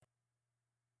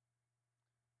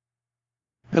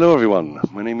Hello, everyone.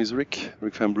 My name is Rick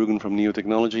van Bruggen from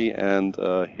Neotechnology, and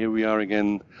here we are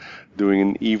again doing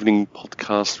an evening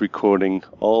podcast recording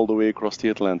all the way across the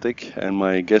Atlantic. And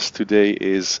my guest today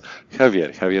is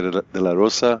Javier de la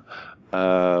Rosa,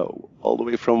 all the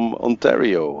way from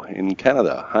Ontario in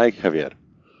Canada. Hi, Javier.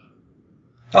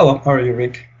 Hello, how are you,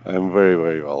 Rick? I'm very,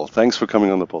 very well. Thanks for coming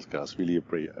on the podcast.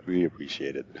 Really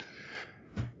appreciate it.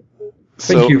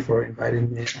 Thank So, you for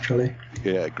inviting me, actually.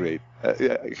 yeah, great.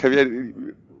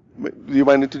 Javier, do you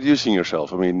mind introducing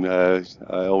yourself? I mean, I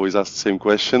always ask the same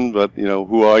question, but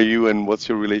who are you and what's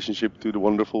your relationship to the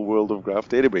wonderful world of graph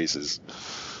databases?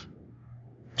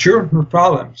 Sure, no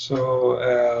problem.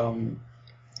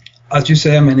 As you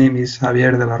say, my name is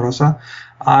Javier de la Rosa.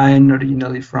 I'm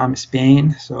originally from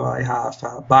Spain, so I have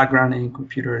a background in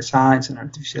computer science and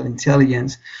artificial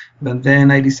intelligence. But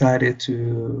then I decided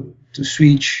to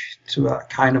switch to a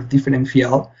kind of different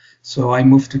field. So I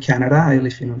moved to Canada. I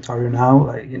live in Ontario now,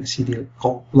 like in a city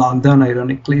called London,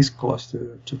 ironically, it's close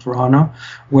to Toronto,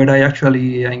 where I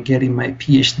actually am getting my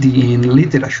PhD in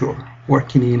literature,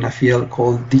 working in a field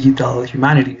called digital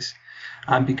humanities.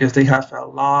 And because they have a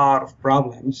lot of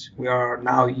problems, we are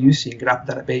now using graph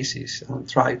databases and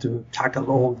try to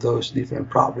tackle all those different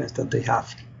problems that they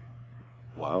have.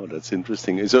 Wow, that's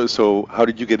interesting. So how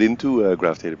did you get into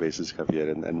graph databases, Javier,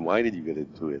 and why did you get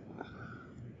into it?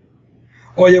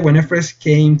 Oh yeah, when I first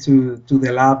came to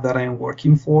the lab that I'm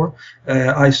working for,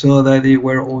 I saw that they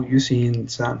were all using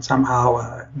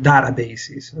somehow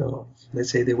databases. So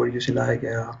let's say they were using like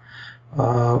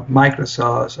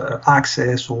Microsoft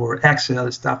Access or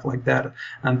Excel, stuff like that.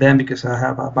 And then because I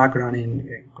have a background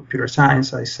in computer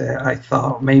science, I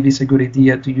thought maybe it's a good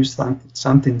idea to use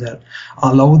something that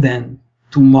allow them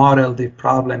to model the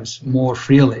problems more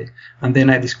freely. And then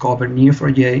I discovered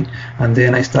Neo4j, and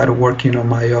then I started working on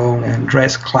my own and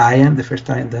REST client the first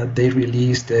time that they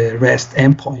released the REST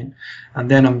endpoint. And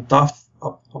then on top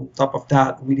of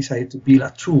that, we decided to build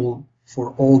a tool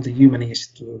for all the humanists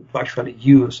to actually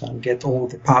use and get all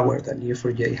the power that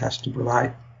Neo4j has to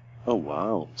provide. Oh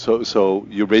wow! So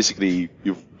you're basically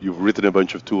you've written a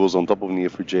bunch of tools on top of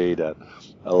Neo4j that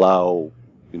allow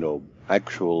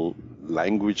actual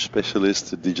language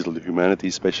specialists, digital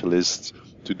humanities specialists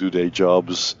to do their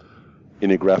jobs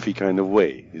in a graphy kind of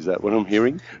way. Is that what I'm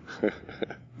hearing?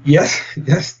 Yes,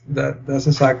 that's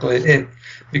exactly it.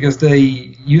 Because they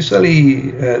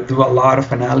usually do a lot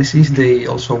of analysis. They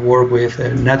also work with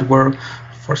a network.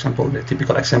 For example, the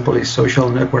typical example is social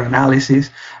network analysis,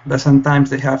 but sometimes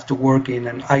they have to work in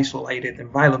an isolated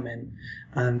environment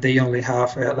and they only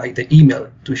have like the email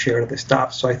to share the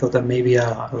stuff. So I thought that maybe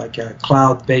like a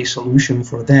cloud-based solution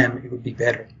for them, it would be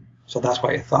better. So that's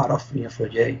why I thought of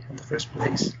Neo4j in the first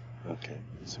place. Okay,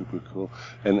 super cool.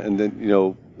 And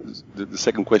then the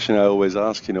second question I always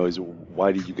ask is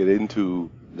why did you get into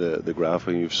the graph?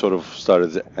 And you've sort of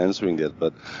started answering that,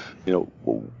 but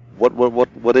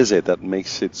what is it that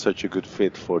makes it such a good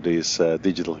fit for these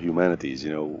digital humanities?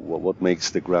 What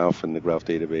makes the graph and the graph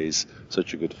database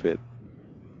such a good fit?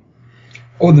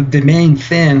 Oh, the main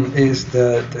thing is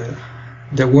the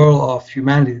world of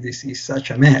humanity is such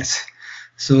a mess.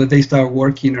 So they start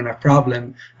working on a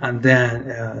problem, and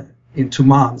then in 2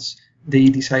 months they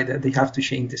decide that they have to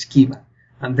change the schema,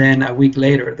 and then a week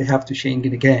later they have to change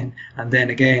it again, and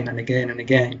then again and again and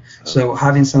again. So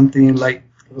having something like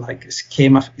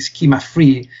schema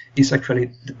free is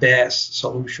actually the best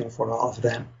solution for all of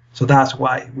them. So that's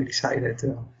why we decided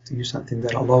to use something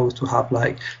that allows to have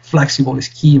like flexible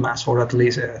schemas or at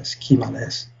least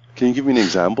schemaless. Can you give me an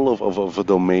example of a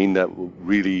domain that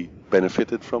really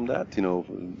benefited from that?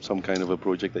 Some kind of a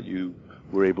project that you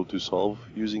were able to solve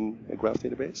using a graph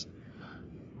database?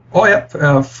 Oh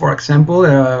yeah. For example,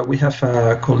 we have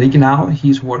a colleague now.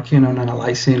 He's working on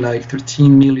analyzing like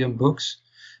 13 million books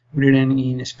written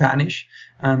in Spanish,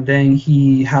 and then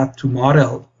he had to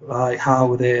model like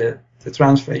how the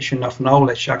translation of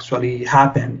knowledge actually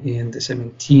happened in the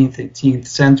 17th, 18th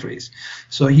centuries.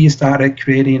 So he started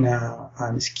creating a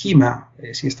schema.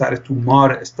 He started to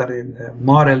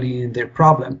modeling their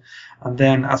problem. And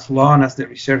then as long as the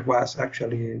research was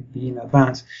actually being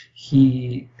advanced,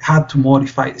 he had to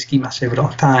modify the schema several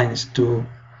times to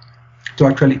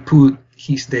actually put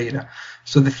his data.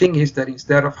 So the thing is that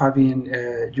instead of having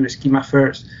your schema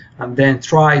first and then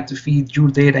try to feed your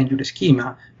data in your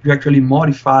schema, you actually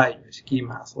modify your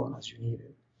schema as long as you need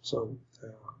it. So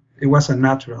it was a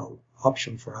natural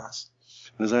option for us.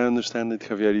 And as I understand it,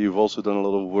 Javier, you've also done a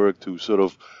lot of work to sort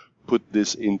of put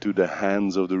this into the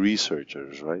hands of the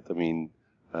researchers, right? I mean,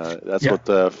 that's Yeah, what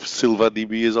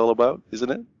SilvaDB is all about,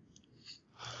 isn't it?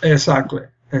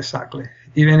 exactly.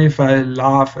 Even if I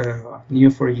love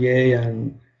Neo4j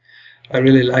and I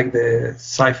really like the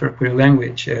Cypher query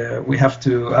language. We have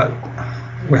to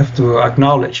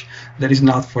acknowledge that it's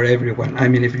not for everyone. I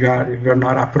mean, if you're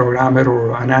not a programmer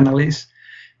or an analyst,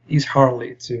 it's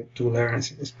hardly to learn,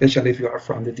 especially if you are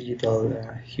from the digital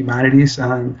humanities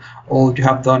and all you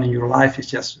have done in your life is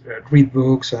just read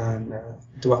books and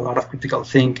do a lot of critical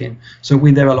thinking. So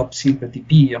we developed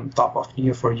SilverDB on top of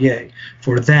Neo4j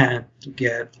for them to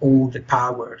get all the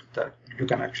power that you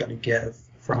can actually get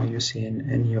from using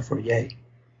Neo4j.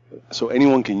 So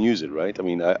anyone can use it, right? I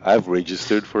mean, I've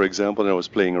registered, for example, and I was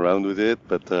playing around with it,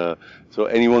 but so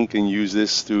anyone can use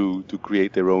this to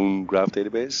create their own graph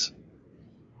database?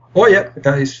 Oh yeah,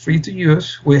 it's free to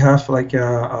use. We have like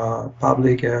a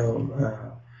public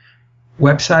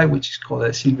website which is called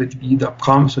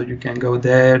silverdb.com, so you can go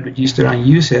there, register, and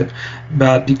use it.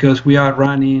 But because we are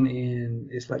running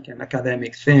it's like an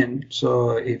academic thing,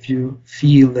 so if you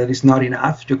feel that it's not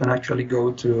enough, you can actually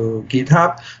go to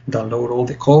GitHub, download all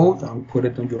the code, and put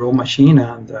it on your own machine,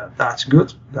 and that's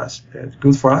good. That's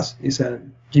good for us. It's a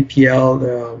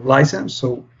GPL license,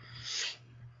 so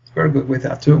very good with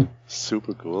that too.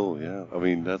 Super cool, yeah. I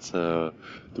mean, that's the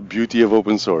beauty of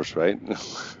open source, right?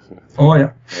 Oh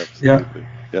yeah, absolutely.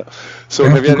 Yeah. So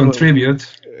have you contribute?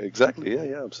 Exactly.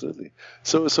 Yeah. Absolutely.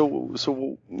 So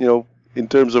in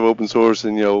terms of open source,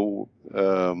 and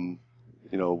one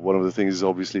of the things is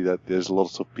obviously that there's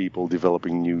lots of people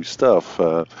developing new stuff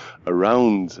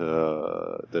around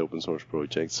the open source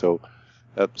project. So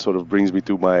that sort of brings me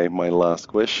to my last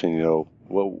question.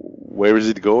 Well, where is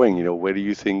it going? Where do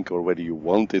you think, or where do you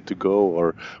want it to go,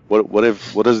 or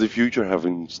what does the future have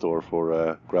in store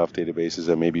for graph databases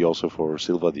and maybe also for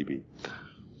SilverDB?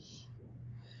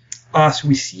 As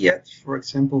we see it, for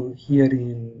example, here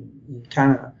in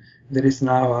Canada, there is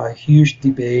now a huge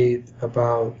debate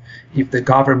about if the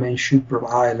government should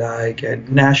provide like a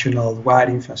national-wide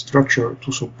infrastructure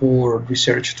to support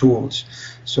research tools.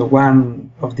 So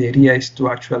one of the ideas is to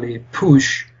actually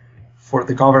push for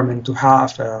the government to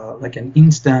have like an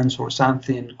instance or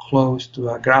something close to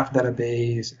a graph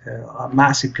database, a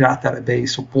massive graph database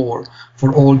support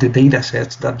for all the data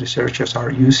sets that researchers are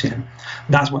using.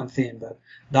 That's one thing, but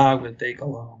that will take a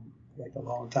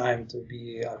long time to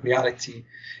be a reality.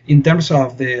 In terms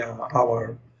of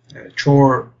our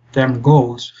short-term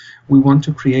goals, we want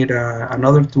to create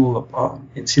another tool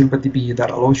in SilverDB that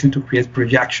allows you to create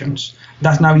projections.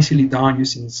 That's now easily done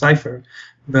using Cypher.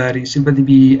 But in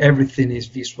SilverDB, everything is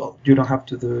visual. You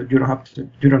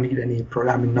don't need any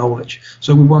programming knowledge.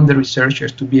 So we want the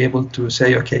researchers to be able to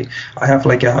say, okay, I have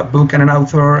like a book and an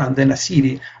author and then a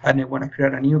city, and I want to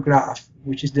create a new graph,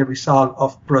 which is the result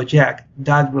of project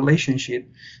that relationship,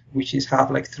 which is have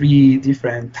like 3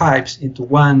 different types into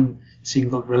one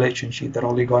single relationship that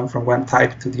only going from one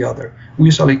type to the other. We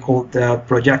usually call that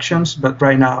projections, but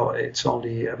right now it's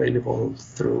only available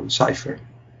through Cypher.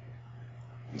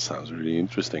 Sounds really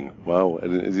interesting. Wow.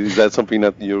 And is that something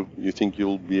that you think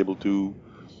you'll be able to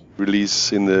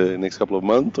release in the next couple of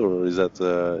months, or is that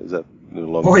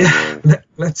long? Oh yeah.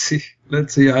 Let's see.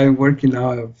 I'm working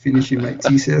now. I'm finishing my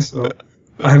thesis, so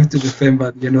I have to defend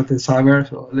by the summer.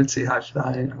 So let's see. I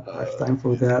have time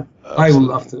for that. Absolutely. I would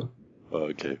love to.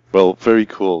 Okay. Well, very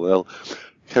cool. Well,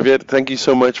 Javier, thank you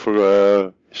so much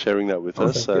for sharing that with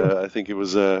us. I think it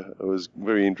was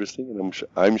very interesting, and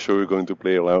I'm sure we're going to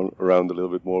play around a little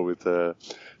bit more with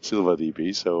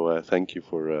SilverDB. So thank you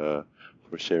for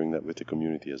sharing that with the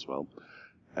community as well.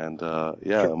 And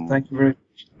thank you very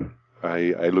much.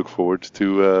 I look forward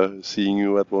to seeing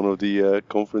you at one of the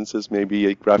conferences,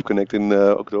 maybe at Graph Connect in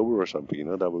October or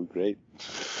something. That would be great.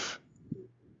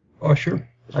 Oh sure,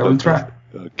 I will try.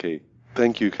 Okay.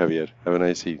 Thank you, Javier. Have a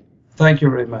nice evening. Thank you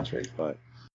very much, Ray. Bye.